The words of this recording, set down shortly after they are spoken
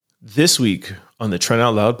This week on the Trent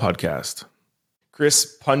Out Loud podcast, Chris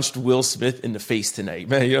punched Will Smith in the face tonight.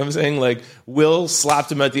 Man, you know what I'm saying? Like, Will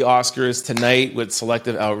slapped him at the Oscars tonight with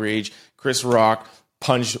Selective Outrage. Chris Rock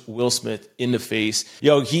punched Will Smith in the face.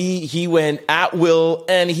 He went at Will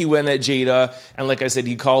and he went at Jada. And like I said,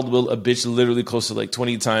 he called Will a bitch literally close to like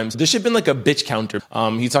 20 times. There should have been like a bitch counter.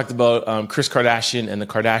 He talked about Kris Kardashian and the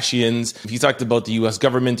Kardashians. He talked about the U.S.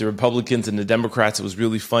 government, the Republicans, and the Democrats. It was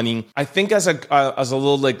really funny. I think as a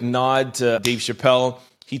little like nod to Dave Chappelle,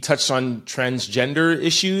 he touched on transgender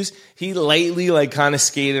issues. He lightly like kind of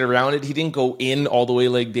skated around it. He didn't go in all the way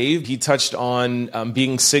like Dave. He touched on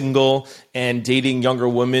being single and dating younger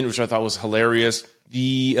women, which I thought was hilarious.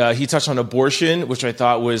 He touched on abortion, which I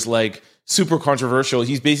thought was like super controversial.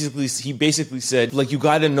 He basically said, like, you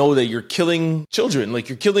got to know that you're killing children, like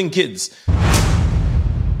you're killing kids.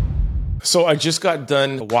 So I just got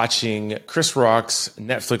done watching Chris Rock's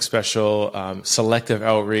Netflix special, Selective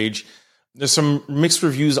Outrage. There's some mixed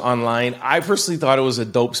reviews online. I personally thought it was a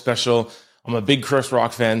dope special. I'm a big Chris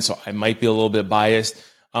Rock fan, so I might be a little bit biased.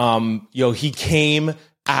 He came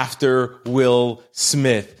after Will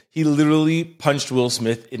Smith. He literally punched Will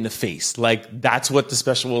Smith in the face. Like, that's what the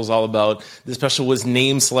special was all about. The special was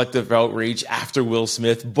named Selective Outrage after Will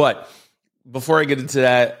Smith. But before I get into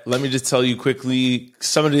that, let me just tell you quickly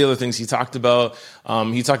some of the other things he talked about.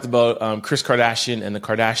 He talked about Kris Kardashian and the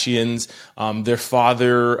Kardashians, their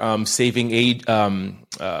father saving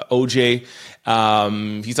OJ.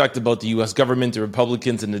 He talked about the U.S. government, the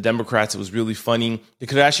Republicans, and the Democrats. It was really funny. The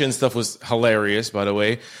Kardashian stuff was hilarious, by the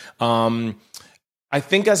way. I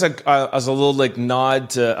think as a little like nod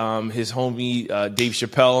to his homie Dave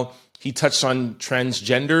Chappelle, he touched on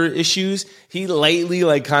transgender issues. He lightly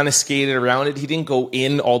like kind of skated around it. He didn't go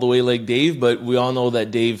in all the way like Dave, but we all know that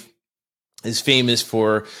Dave is famous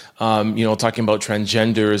for, talking about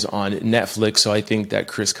transgenders on Netflix. So I think that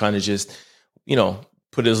Chris kind of just,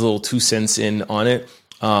 put his little 2 cents in on it.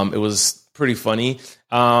 It was pretty funny.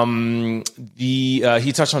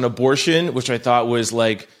 He touched on abortion, which I thought was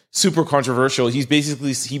like super controversial. He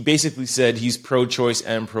basically said he's pro-choice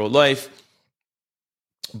and pro-life.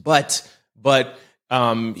 But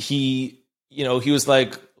he was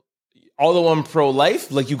like, although I'm pro-life,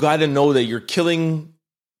 like, you got to know that you're killing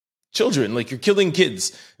children, like you're killing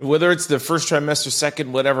kids, whether it's the first trimester,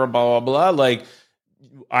 second, whatever, blah, blah, blah. Like,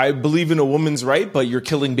 I believe in a woman's right, but you're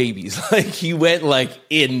killing babies. Like, he went like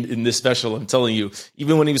in this special, I'm telling you,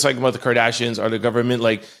 even when he was talking about the Kardashians or the government,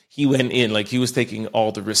 like, he went in, like he was taking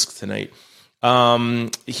all the risks tonight.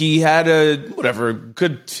 He had a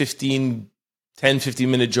good 15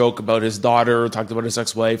 minute joke about his daughter, talked about his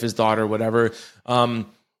ex-wife, his daughter, whatever.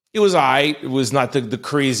 It was it was not the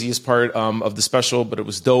craziest part of the special, but it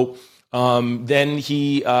was dope. Then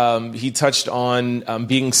he touched on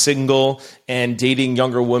being single and dating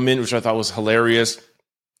younger women, which I thought was hilarious.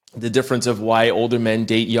 The difference of why older men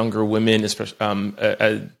date younger women, especially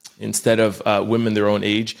instead of women their own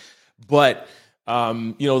age. But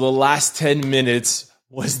the last 10 minutes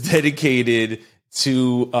was dedicated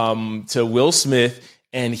to Will Smith,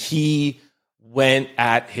 and he went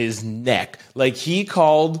at his neck. Like, he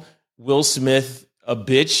called Will Smith a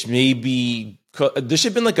bitch. Maybe there should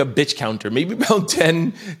have been like a bitch counter, maybe about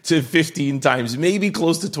 10 to 15 times, maybe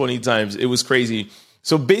close to 20 times. It was crazy.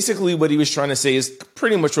 So basically what he was trying to say is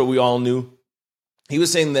pretty much what we all knew. He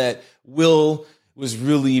was saying that Will was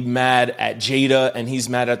really mad at Jada, and he's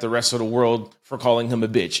mad at the rest of the world for calling him a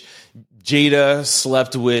bitch. Jada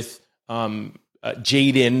slept with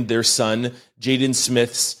Jaden, their son, Jaden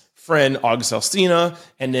Smith's friend, August Alsina.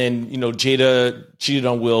 And then, Jada cheated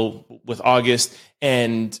on Will with August,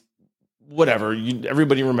 and whatever.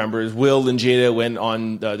 Everybody remembers Will and Jada went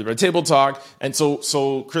on the Red Table Talk. And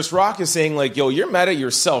so Chris Rock is saying like, yo, you're mad at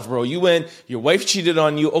yourself, bro. Your wife cheated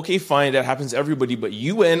on you. Okay, fine. That happens to everybody. But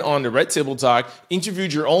you went on the Red Table Talk,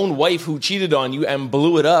 interviewed your own wife who cheated on you and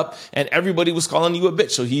blew it up. And everybody was calling you a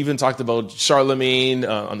bitch. So he even talked about Charlemagne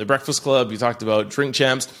on The Breakfast Club. He talked about Drink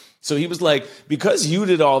Champs. So he was like, because you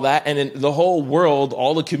did all that, and then the whole world,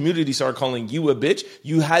 all the community started calling you a bitch,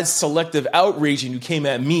 you had selective outrage, and you came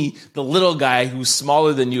at me, the little guy who's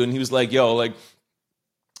smaller than you. And he was like, yo, like,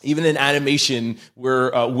 even in animation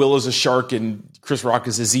where Will is a shark and Chris Rock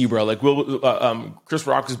is a zebra, like Chris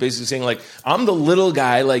Rock was basically saying like, I'm the little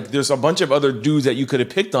guy, like there's a bunch of other dudes that you could have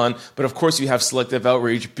picked on, but of course you have selective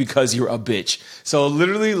outrage because you're a bitch. So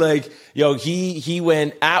literally like, yo, he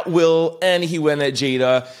went at Will and he went at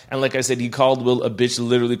Jada. And like I said, he called Will a bitch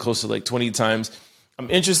literally close to like 20 times. I'm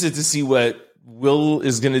interested to see what Will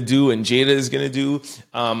is going to do and Jada is going to do.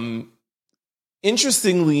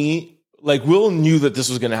 Interestingly, like Will knew that this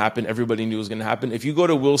was going to happen. Everybody knew it was going to happen. If you go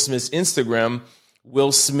to Will Smith's Instagram,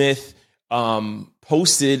 Will Smith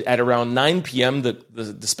posted at around 9 p.m.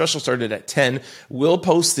 The special started at 10. Will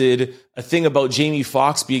posted a thing about Jamie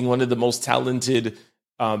Foxx being one of the most talented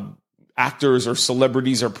actors or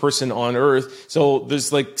celebrities or person on earth. So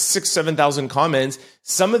there's like 7,000 comments.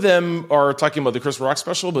 Some of them are talking about the Chris Rock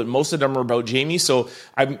special, but most of them are about Jamie. So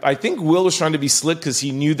I think Will was trying to be slick because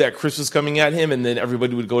he knew that Chris was coming at him, and then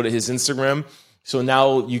everybody would go to his Instagram. So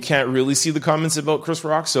now you can't really see the comments about Chris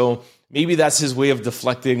Rock. So maybe that's his way of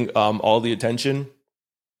deflecting all the attention.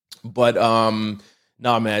 But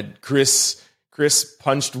nah, man, Chris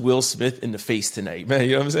punched Will Smith in the face tonight, man.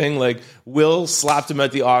 You know what I'm saying? Like, Will slapped him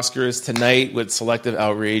at the Oscars tonight with Selective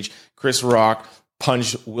Outrage. Chris Rock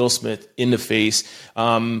punched Will Smith in the face.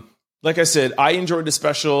 Like I said, I enjoyed the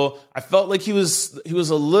special. I felt like he was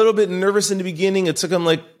a little bit nervous in the beginning. It took him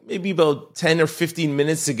like maybe about 10 or 15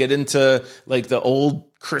 minutes to get into like the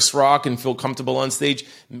old Chris Rock and feel comfortable on stage.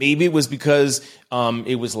 Maybe it was because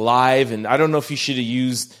it was live, and I don't know if he should have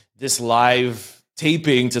used this live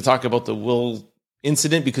taping to talk about the Will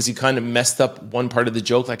incident because he kind of messed up one part of the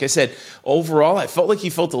joke. Like I said, overall, I felt like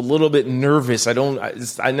he felt a little bit nervous.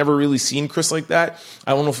 I never really seen Chris like that.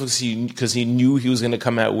 I don't know if it was because he knew he was going to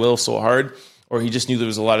come at Will so hard, or he just knew there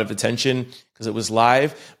was a lot of attention because it was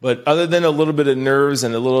live. But other than a little bit of nerves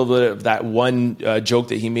and a little bit of that one joke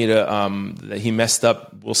that he made that he messed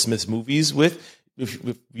up Will Smith's movies with,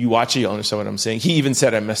 if you watch it, you'll understand what I'm saying. He even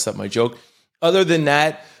said I messed up my joke. Other than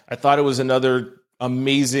that, I thought it was another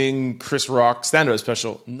amazing Chris Rock stand-up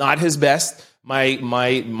special. Not his best.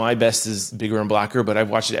 My best is Bigger and Blacker, but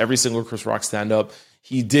I've watched every single Chris Rock stand-up.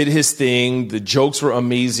 He did his thing. The jokes were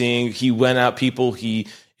amazing. He went at people.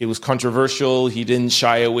 It was controversial. He didn't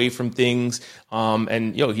shy away from things.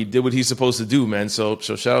 And he did what he's supposed to do, man. So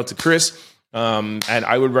shout out to Chris. And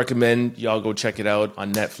I would recommend y'all go check it out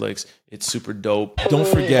on Netflix. It's super dope. Don't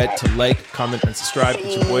forget to like, comment, and subscribe.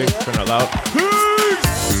 It's your boy, Turn Out Loud. Peace!